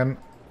 Get them in.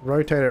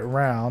 Rotate it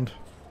around.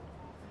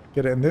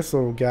 Get it in this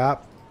little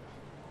gap.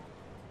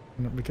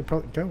 And we could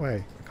probably... Go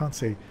away. I can't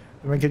see.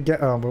 And we could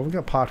get... Oh, well, we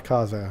got parked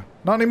cars there.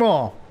 Not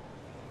anymore.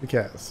 Who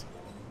cares?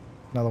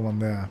 Another one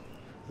there.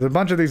 There's a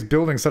bunch of these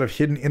buildings sort of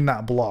hidden in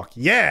that block.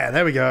 Yeah,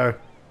 there we go.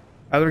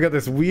 And then we got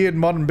this weird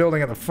modern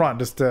building at the front,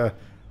 just to,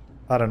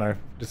 I don't know,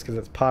 just because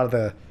it's part of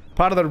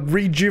the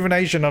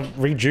rejuvenation of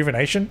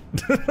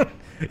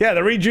yeah,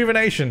 the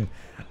rejuvenation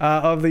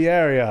of the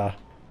area.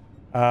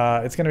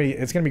 It's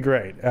gonna be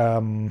great. I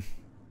don't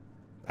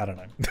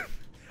know.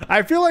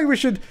 I feel like we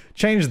should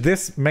change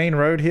this main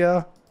road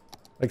here.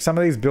 Like some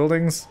of these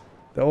buildings,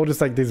 they're all just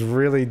like these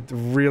really,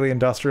 really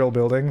industrial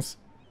buildings.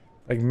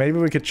 Like maybe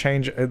we could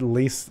change at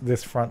least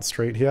this front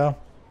street here,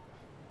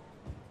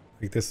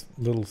 like this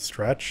little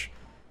stretch,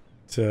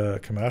 to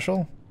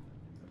commercial.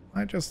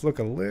 Might just look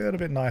a little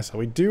bit nicer.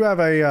 We do have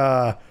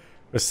a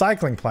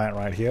recycling plant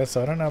right here,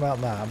 so I don't know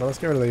about that, but let's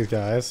get rid of these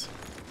guys.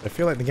 I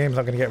feel like the game's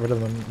not going to get rid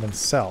of them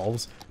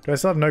themselves. Do I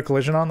still have no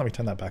collision on? Let me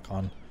turn that back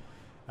on.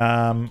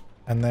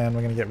 And then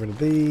we're going to get rid of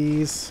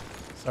these.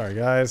 Sorry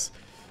guys.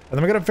 And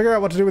then we're going to figure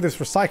out what to do with this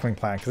recycling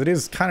plant, because it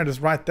is kind of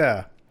just right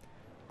there.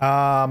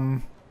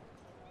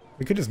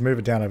 We could just move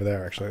it down over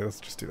there actually.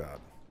 Let's just do that.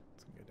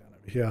 Let's go down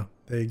over here.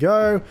 There you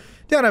go.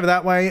 Down over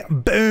that way.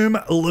 Boom.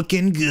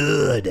 Looking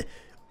good.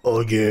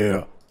 Oh,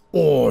 yeah.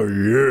 Oh,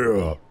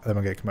 yeah. And then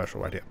we'll get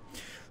commercial right here.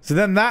 So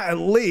then that at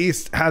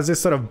least has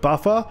this sort of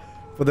buffer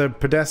for the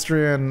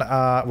pedestrian,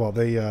 well,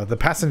 the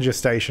passenger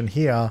station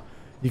here.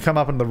 You come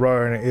up on the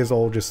road and it is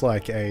all just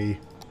like a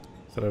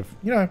sort of,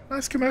 you know,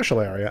 nice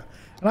commercial area.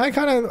 And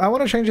I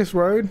want to change this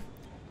road.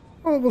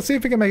 Well, we'll see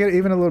if we can make it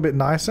even a little bit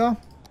nicer.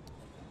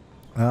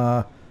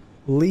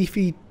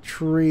 Leafy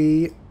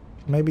tree.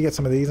 Maybe get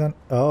some of these in.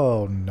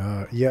 Oh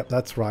no. Yep,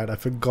 that's right. I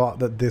forgot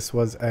that this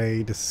was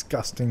a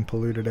disgusting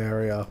polluted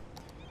area.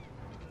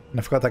 And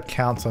I forgot that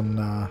counts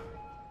on...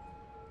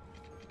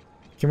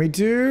 Can we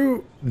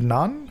do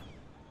none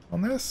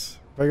on this?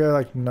 If I go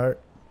like no...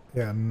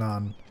 Yeah,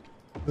 none.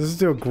 Let's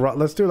do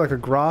like a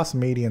grass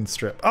median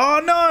strip. Oh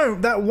no!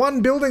 That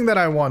one building that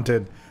I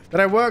wanted.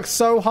 That I worked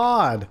so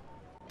hard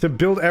to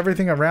build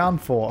everything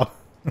around for.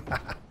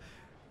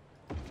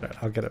 Right,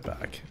 I'll get it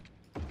back.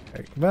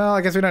 Okay. Well,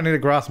 I guess we don't need a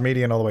grass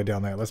median all the way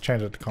down there. Let's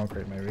change it to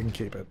concrete maybe. We can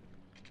keep it.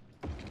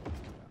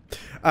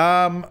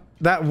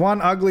 That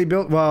one ugly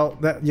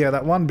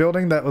that one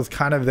building that was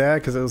kind of there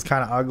because it was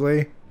kind of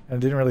ugly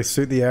and didn't really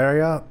suit the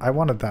area. I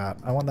wanted that.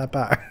 I want that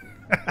back.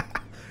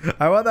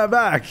 I want that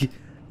back.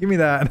 Give me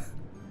that.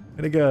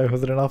 Where'd it go?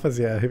 Was it an office?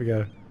 Yeah, here we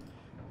go.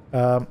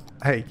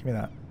 Hey, give me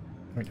that.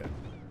 There we go.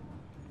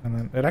 And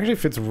then it actually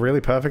fits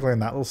really perfectly in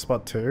that little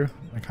spot too.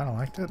 I kind of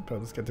liked it, but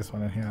let's get this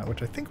one in here,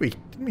 which I think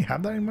didn't we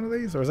have that in one of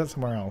these, or is that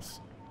somewhere else?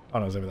 Oh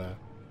no, it's over there.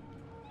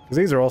 Because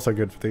these are also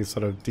good for these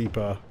sort of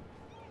deeper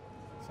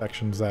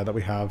sections there that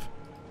we have.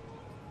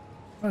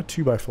 What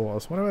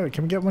 2x4s?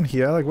 Can we get one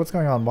here? Like, what's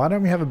going on? Why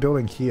don't we have a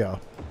building here?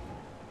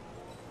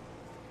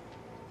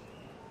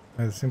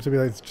 It seems to be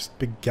like just a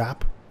big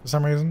gap for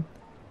some reason.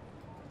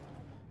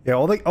 Yeah,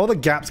 all the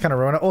gaps kind of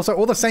ruin it. Also,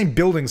 all the same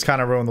buildings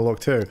kind of ruin the look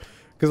too.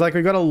 Because like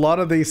we've got a lot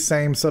of these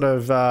same sort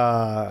of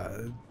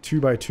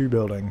 2x2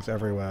 buildings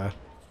everywhere.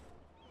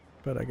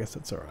 But I guess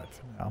it's alright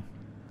for now.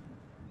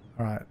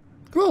 Alright.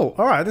 Cool.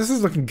 All right, this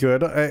is looking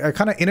good. I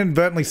kind of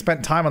inadvertently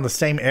spent time on the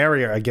same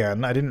area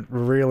again. I didn't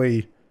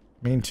really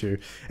mean to.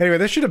 Anyway,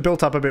 this should have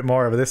built up a bit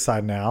more over this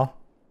side now.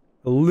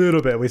 A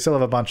little bit. We still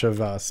have a bunch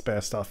of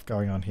spare stuff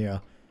going on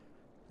here.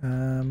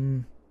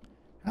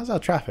 How's our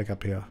traffic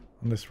up here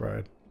on this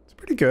road? It's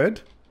pretty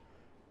good.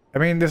 I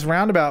mean, this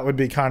roundabout would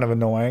be kind of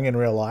annoying in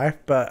real life,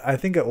 but I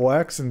think it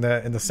works in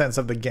the sense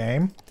of the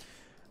game.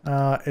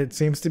 It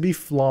seems to be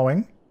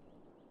flowing.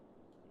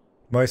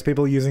 Most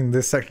people using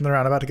this section of the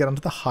roundabout to get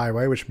onto the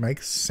highway, which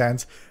makes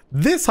sense.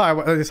 This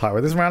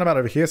roundabout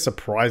over here is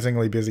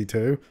surprisingly busy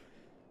too,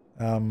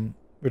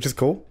 which is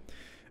cool.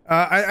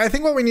 I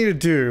think what we need to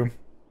do,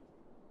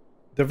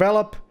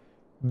 develop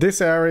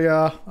this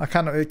area. It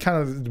kind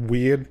of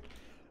weird,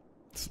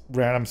 it's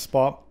random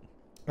spot,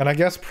 and I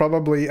guess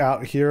probably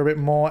out here a bit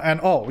more. And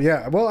oh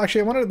yeah, well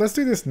actually let's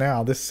do this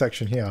now. This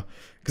section here,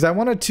 because I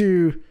wanted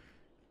to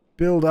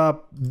build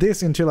up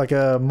this into like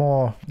a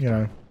more, you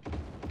know,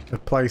 a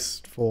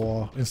place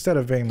for, instead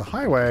of being the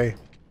highway,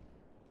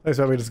 place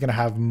where we're just going to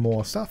have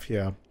more stuff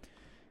here.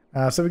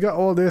 So we got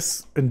all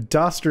this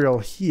industrial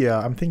here.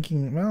 I'm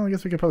thinking, well, I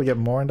guess we could probably get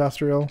more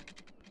industrial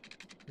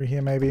over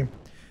here maybe.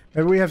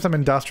 Maybe we have some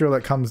industrial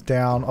that comes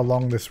down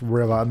along this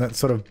river and that's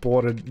sort of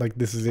bordered, like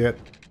this is it.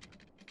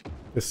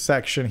 This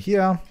section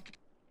here.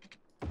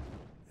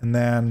 And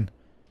then,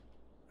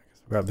 I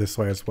guess we'll go this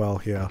way as well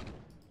here.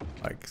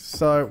 Like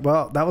so.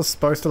 Well, that was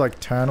supposed to like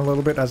turn a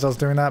little bit as I was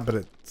doing that, but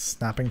it's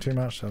snapping too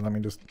much, so let me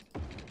just,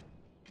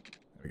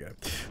 there we go.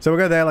 So we'll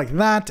go there like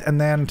that and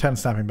then turn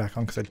snapping back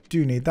on because I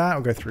do need that.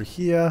 We'll go through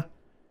here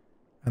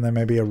and then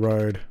maybe a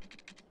road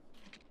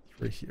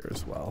through here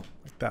as well,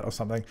 like that or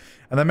something.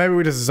 And then maybe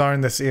we just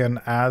zone this in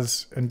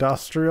as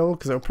industrial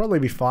because it'll probably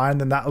be fine.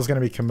 Then that was going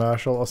to be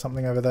commercial or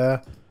something over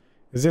there.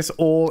 Is this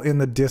all in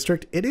the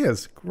district? It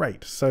is.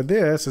 Great. So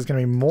this is going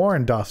to be more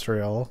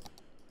industrial,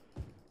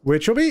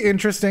 which will be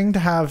interesting to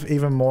have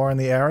even more in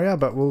the area,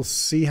 but we'll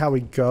see how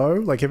we go.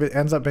 Like if it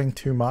ends up being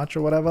too much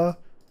or whatever.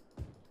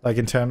 Like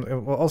in terms,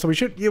 well, also we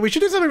should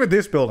do something with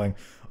this building.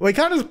 We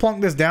can't just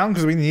plonk this down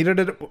because we needed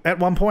it at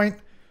one point.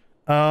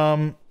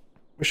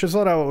 We should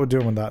sort out what we're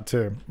doing with that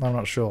too. I'm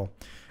not sure.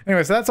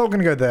 Anyway, so that's all going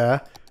to go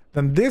there.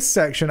 Then this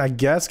section, I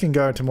guess, can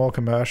go into more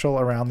commercial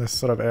around this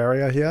sort of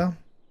area here.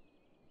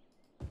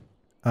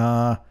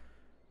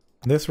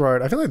 This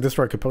road, I feel like this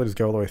road could probably just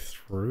go all the way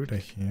through to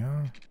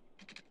here.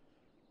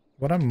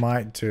 What I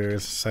might do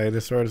is say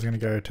this road is going to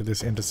go to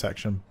this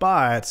intersection,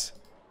 but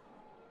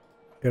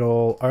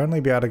it'll only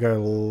be able to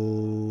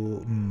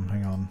go...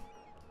 hang on.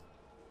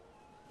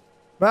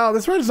 Well,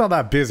 this road is not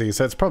that busy,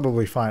 so it's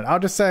probably fine. I'll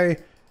just say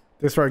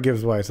this road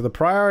gives way. So the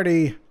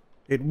priority,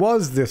 it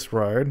was this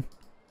road.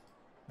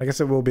 I guess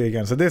it will be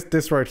again. So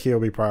this road here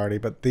will be priority,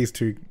 but these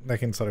two, they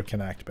can sort of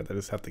connect, but they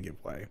just have to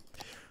give way.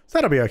 So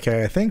that'll be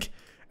okay, I think.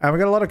 And we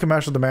got a lot of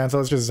commercial demand, so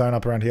let's just zone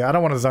up around here. I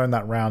don't want to zone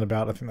that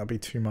roundabout. I think that'll be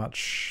too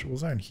much. We'll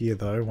zone here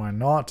though. Why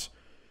not?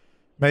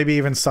 Maybe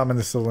even some in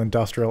this little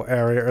industrial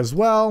area as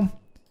well.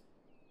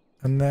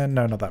 And then,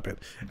 no, not that bit.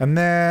 And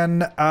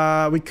then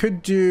we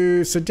could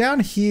do, so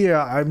down here,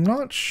 I'm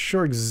not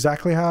sure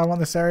exactly how I want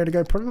this area to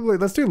go. Probably,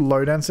 let's do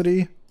low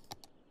density.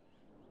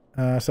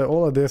 So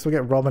all of this, we'll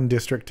get Robin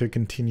District to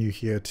continue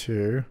here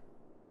too.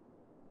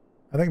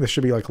 I think this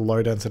should be like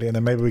low density, and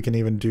then maybe we can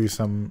even do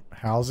some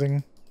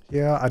housing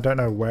here. I don't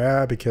know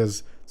where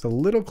because it's a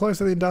little close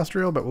to the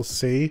industrial, but we'll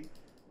see.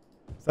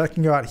 So that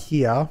can go out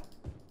here.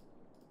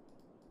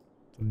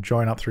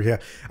 Join up through here.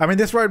 I mean,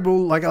 this road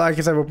will, like I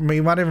said,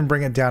 we might even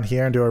bring it down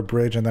here and do a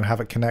bridge and then have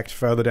it connect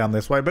further down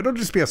this way, but it'll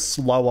just be a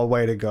slower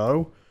way to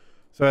go.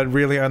 So it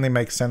really only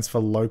makes sense for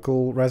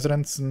local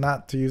residents and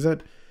that to use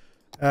it.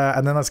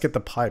 And then let's get the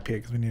pipe here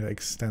because we need to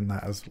extend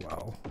that as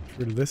well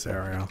through to this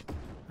area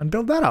and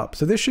build that up.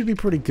 So this should be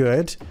pretty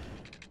good.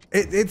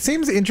 It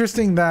seems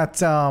interesting that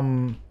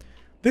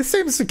this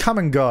seems to come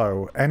and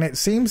go, and it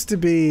seems to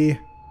be,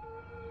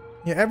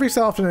 yeah, every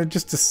so often it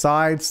just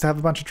decides to have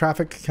a bunch of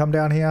traffic come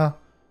down here.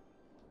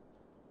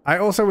 I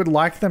also would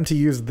like them to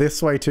use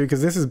this way too,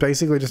 because this is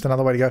basically just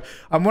another way to go.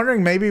 I'm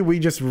wondering maybe we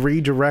just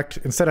redirect,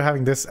 instead of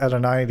having this at a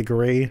 90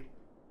 degree,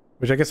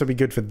 which I guess would be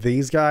good for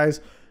these guys,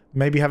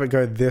 maybe have it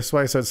go this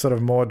way so it's sort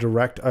of more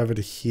direct over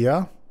to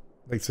here,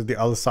 like to the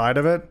other side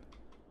of it.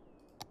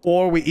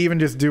 Or we even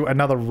just do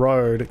another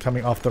road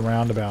coming off the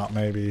roundabout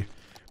maybe.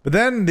 But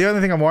then the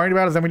only thing I'm worried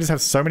about is then we just have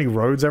so many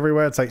roads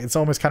everywhere. It's like, it's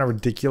almost kind of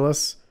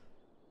ridiculous.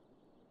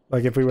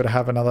 Like if we were to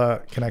have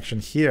another connection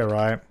here,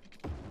 right?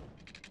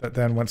 That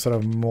then went sort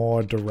of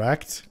more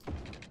direct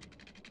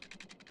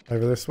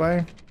over this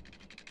way.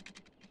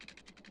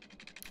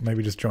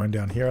 Maybe just join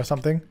down here or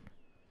something.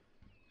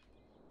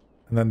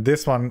 And then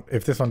this one,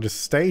 if this one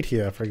just stayed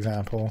here, for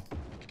example,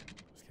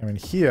 just came in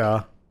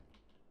here.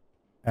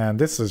 And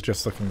this is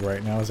just looking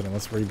great now, isn't it?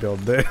 Let's rebuild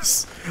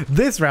this.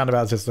 This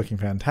roundabout is just looking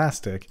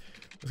fantastic.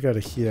 Let's go to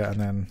here and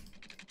then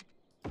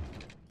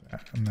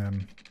I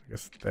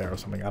guess there or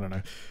something. I don't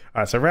know.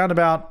 All right, so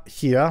roundabout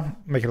here,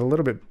 make it a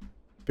little bit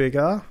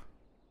bigger.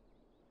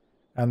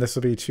 And this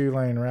will be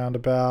 2-lane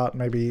roundabout.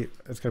 Maybe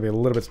it's going to be a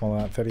little bit smaller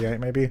than that, 38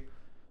 maybe.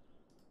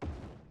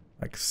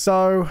 Like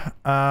so.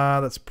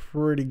 That's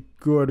pretty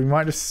good. We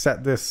might just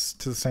set this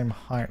to the same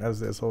height as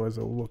this, otherwise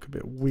it'll look a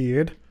bit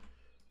weird.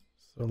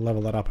 So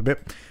level that up a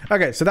bit.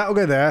 Okay, so that will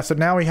go there. So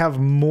now we have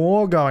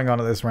more going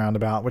on at this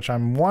roundabout, which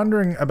I'm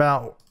wondering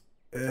about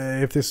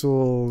if this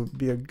will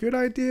be a good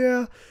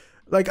idea.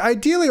 Like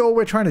ideally all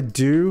we're trying to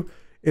do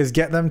is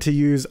get them to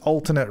use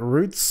alternate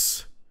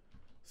routes.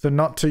 So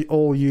not to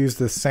all use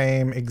the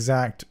same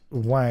exact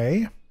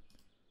way.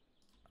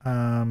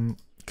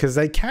 Because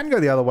they can go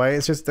the other way.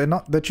 It's just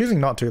they're choosing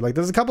not to. Like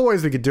there's a couple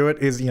ways we could do it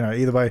is, you know,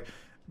 either by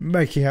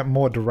making it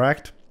more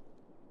direct.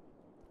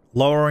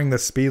 Lowering the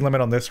speed limit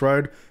on this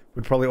road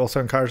would probably also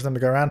encourage them to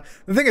go around.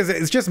 The thing is,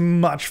 it's just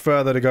much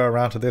further to go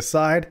around to this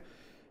side.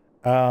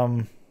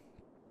 So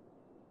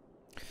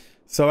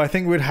I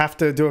think we'd have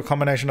to do a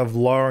combination of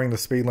lowering the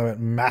speed limit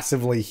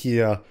massively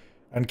here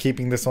and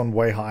keeping this one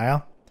way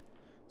higher.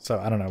 So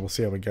I don't know. We'll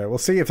see how we go. We'll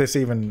see if this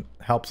even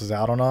helps us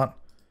out or not.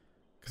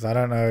 Because I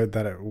don't know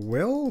that it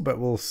will, but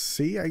we'll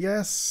see, I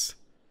guess.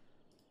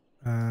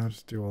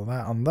 Just do all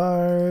that on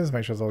those.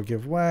 Make sure it's all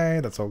give way.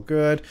 That's all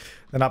good.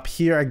 Then up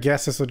here, I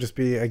guess this will just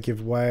be a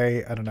give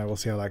way. I don't know. We'll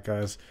see how that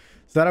goes.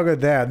 So that'll go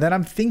there. Then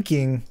I'm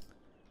thinking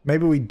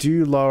maybe we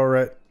do lower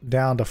it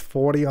down to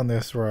 40 on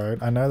this road.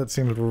 I know that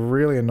seems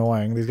really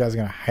annoying. These guys are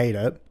going to hate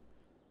it.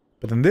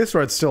 But then this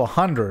road's still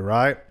 100,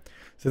 right?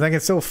 So they can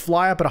still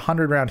fly up at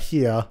 100 around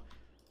here.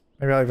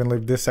 Maybe I'll even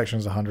leave this section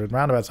as 100.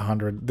 Roundabout's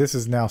 100. This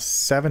is now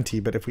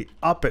 70, but if we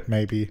up it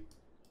maybe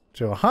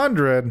to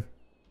 100,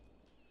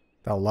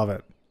 they'll love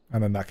it.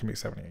 And then that can be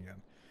 70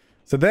 again.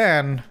 So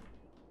then,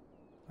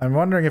 I'm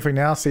wondering if we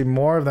now see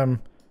more of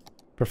them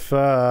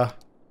prefer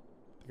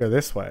to go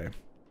this way.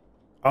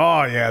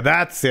 Oh yeah,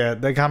 that's it.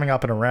 They're coming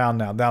up and around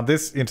now. Now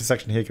this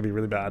intersection here could be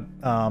really bad.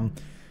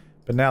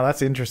 But now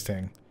that's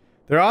interesting.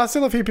 There are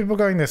still a few people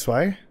going this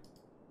way.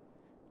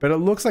 But it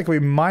looks like we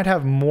might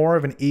have more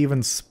of an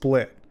even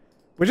split.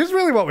 Which is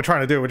really what we're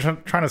trying to do. We're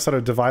trying to sort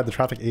of divide the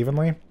traffic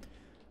evenly.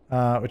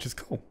 Which is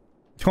cool.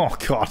 Oh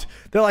god.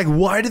 They're like,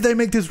 why did they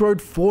make this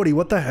road 40?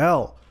 What the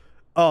hell?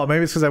 Oh,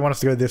 maybe it's because they want us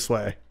to go this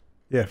way.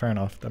 Yeah, fair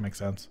enough. That makes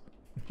sense.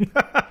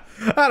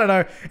 I don't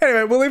know.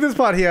 Anyway, we'll leave this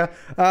part here.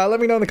 Let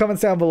me know in the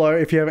comments down below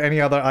if you have any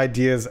other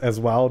ideas as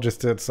well,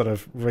 just to sort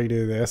of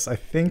redo this. I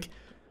think,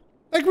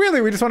 like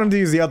really, we just want them to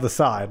use the other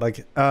side.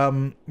 Like,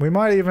 we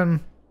might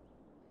even,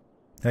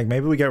 like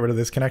maybe we get rid of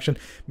this connection.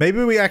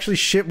 Maybe we actually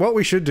shift, what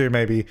we should do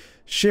maybe,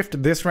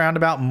 shift this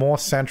roundabout more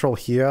central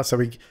here. So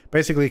we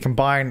basically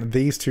combine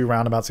these two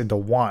roundabouts into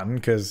one,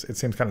 because it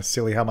seems kind of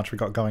silly how much we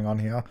got going on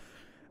here.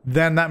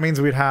 Then that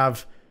means we'd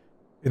have,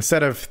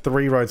 instead of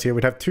 3 roads here,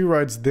 we'd have 2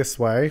 roads this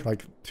way,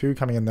 like 2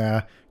 coming in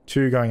there,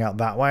 2 going out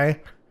that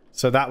way.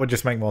 So that would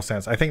just make more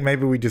sense. I think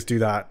maybe we just do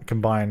that,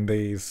 combine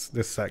this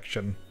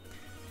section.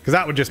 Because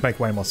that would just make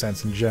way more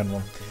sense in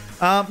general.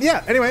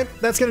 Yeah, anyway,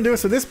 that's going to do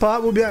us for this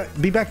part. We'll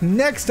be back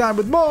next time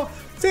with more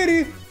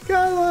City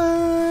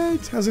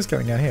Skärgård. How's this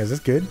going down here? Is this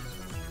good?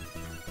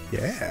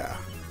 Yeah.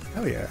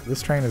 Hell yeah.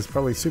 This train is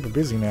probably super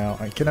busy now.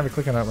 I can never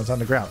click on it when it's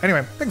underground.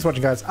 Anyway, thanks for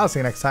watching, guys. I'll see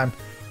you next time.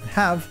 And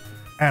have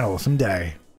an awesome day.